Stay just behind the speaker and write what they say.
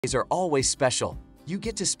Days are always special. You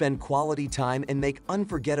get to spend quality time and make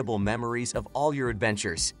unforgettable memories of all your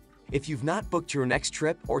adventures. If you've not booked your next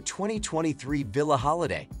trip or 2023 villa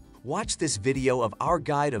holiday, watch this video of our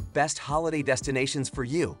guide of best holiday destinations for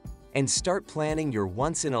you and start planning your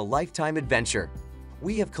once-in-a-lifetime adventure.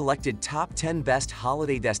 We have collected top 10 best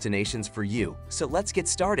holiday destinations for you, so let's get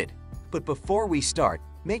started. But before we start,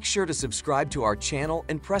 make sure to subscribe to our channel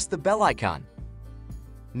and press the bell icon.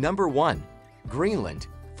 Number 1. Greenland.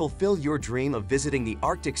 Fulfill your dream of visiting the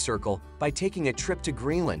Arctic Circle by taking a trip to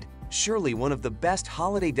Greenland, surely one of the best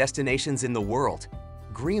holiday destinations in the world.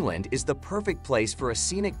 Greenland is the perfect place for a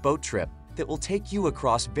scenic boat trip that will take you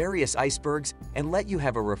across various icebergs and let you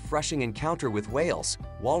have a refreshing encounter with whales,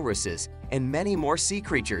 walruses, and many more sea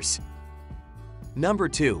creatures. Number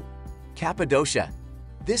 2. Cappadocia.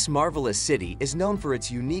 This marvelous city is known for its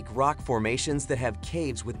unique rock formations that have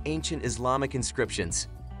caves with ancient Islamic inscriptions.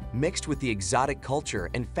 Mixed with the exotic culture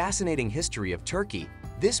and fascinating history of Turkey,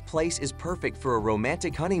 this place is perfect for a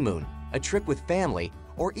romantic honeymoon, a trip with family,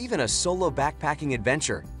 or even a solo backpacking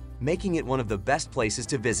adventure, making it one of the best places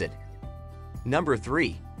to visit. Number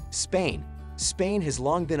 3. Spain. Spain has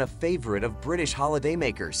long been a favorite of British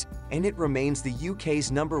holidaymakers, and it remains the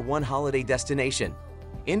UK's #1 holiday destination.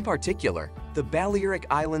 In particular, the Balearic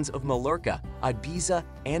Islands of Mallorca, Ibiza,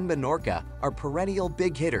 and Menorca are perennial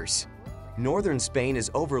big hitters. Northern Spain is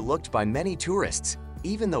overlooked by many tourists,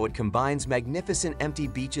 even though it combines magnificent empty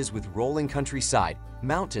beaches with rolling countryside,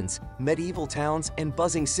 mountains, medieval towns, and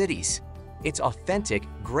buzzing cities. It's authentic,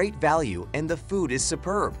 great value, and the food is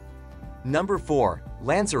superb. Number 4.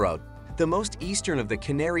 Lanzarote. The most eastern of the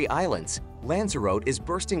Canary Islands, Lanzarote is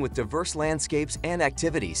bursting with diverse landscapes and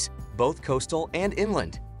activities, both coastal and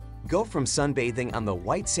inland. Go from sunbathing on the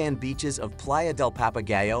white sand beaches of Playa del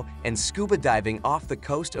Papagayo and scuba diving off the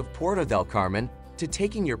coast of Puerto del Carmen to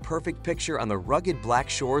taking your perfect picture on the rugged black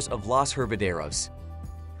shores of Los Herbaderos.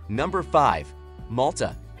 Number 5.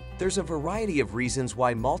 Malta. There's a variety of reasons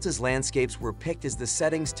why Malta's landscapes were picked as the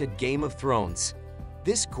settings to Game of Thrones.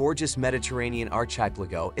 This gorgeous Mediterranean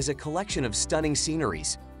archipelago is a collection of stunning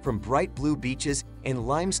sceneries, from bright blue beaches and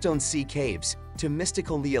limestone sea caves to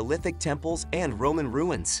mystical Neolithic temples and Roman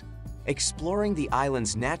ruins. Exploring the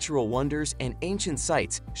island's natural wonders and ancient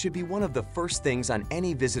sites should be one of the first things on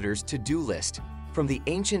any visitor's to-do list. From the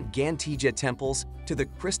ancient Gantija temples to the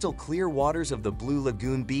crystal-clear waters of the Blue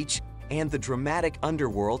Lagoon Beach and the dramatic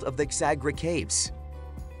underworld of the Xagra Caves.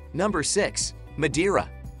 Number 6. Madeira.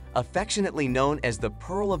 Affectionately known as the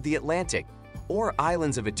Pearl of the Atlantic, or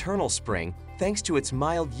Islands of Eternal Spring, thanks to its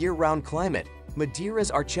mild year-round climate,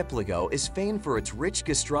 Madeira's archipelago is famed for its rich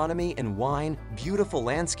gastronomy and wine, beautiful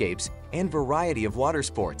landscapes, and variety of water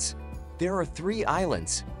sports. There are 3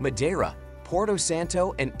 islands, Madeira, Porto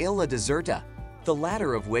Santo, and Ilha Deserta, the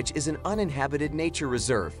latter of which is an uninhabited nature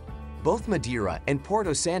reserve. Both Madeira and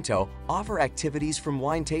Porto Santo offer activities from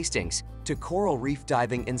wine tastings, to coral reef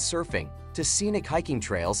diving and surfing, to scenic hiking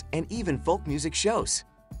trails, and even folk music shows.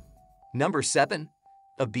 Number 7.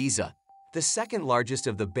 Ibiza. The second largest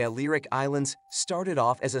of the Balearic Islands started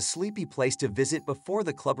off as a sleepy place to visit before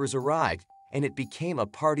the clubbers arrived, and it became a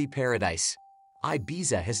party paradise.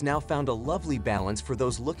 Ibiza has now found a lovely balance for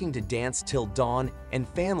those looking to dance till dawn and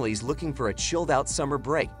families looking for a chilled-out summer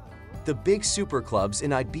break. The big super clubs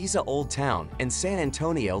in Ibiza Old Town and San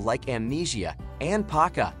Antonio like Amnesia and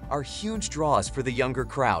Paca are huge draws for the younger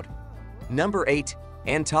crowd. Number 8.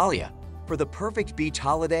 Antalya. For the perfect beach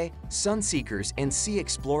holiday, sunseekers and sea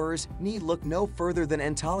explorers need look no further than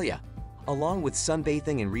Antalya. Along with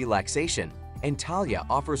sunbathing and relaxation, Antalya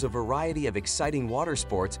offers a variety of exciting water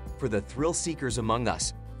sports for the thrill seekers among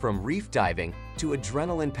us, from reef diving to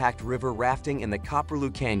adrenaline-packed river rafting in the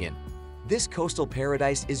Copperloo Canyon. This coastal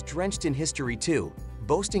paradise is drenched in history too,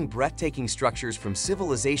 boasting breathtaking structures from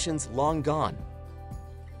civilizations long gone.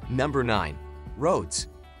 Number 9. Rhodes.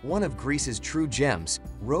 One of Greece's true gems,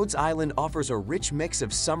 Rhodes Island offers a rich mix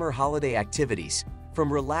of summer holiday activities,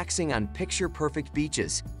 from relaxing on picture-perfect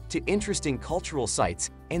beaches to interesting cultural sites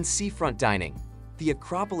and seafront dining. The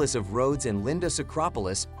Acropolis of Rhodes and Lindos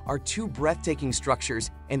Acropolis are 2 breathtaking structures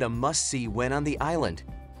and a must-see when on the island.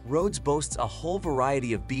 Rhodes boasts a whole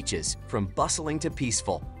variety of beaches, from bustling to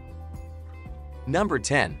peaceful. Number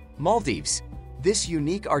 10. Maldives. This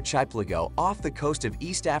unique archipelago off the coast of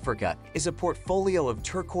East Africa is a portfolio of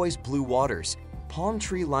turquoise blue waters, palm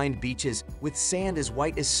tree-lined beaches with sand as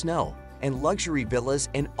white as snow, and luxury villas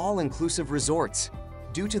and all-inclusive resorts.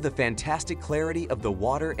 Due to the fantastic clarity of the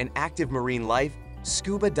water and active marine life,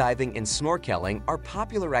 scuba diving and snorkeling are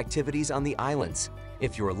popular activities on the islands.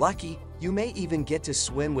 If you're lucky, you may even get to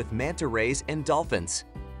swim with manta rays and dolphins.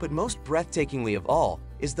 But most breathtakingly of all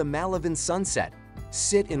is the Maldivian sunset.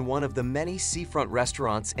 Sit in one of the many seafront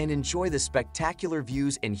restaurants and enjoy the spectacular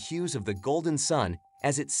views and hues of the golden sun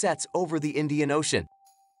as it sets over the Indian Ocean.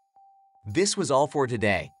 This was all for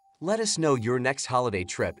today. Let us know your next holiday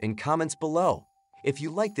trip in comments below. If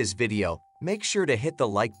you like this video, make sure to hit the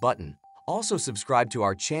like button. Also subscribe to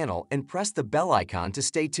our channel and press the bell icon to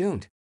stay tuned.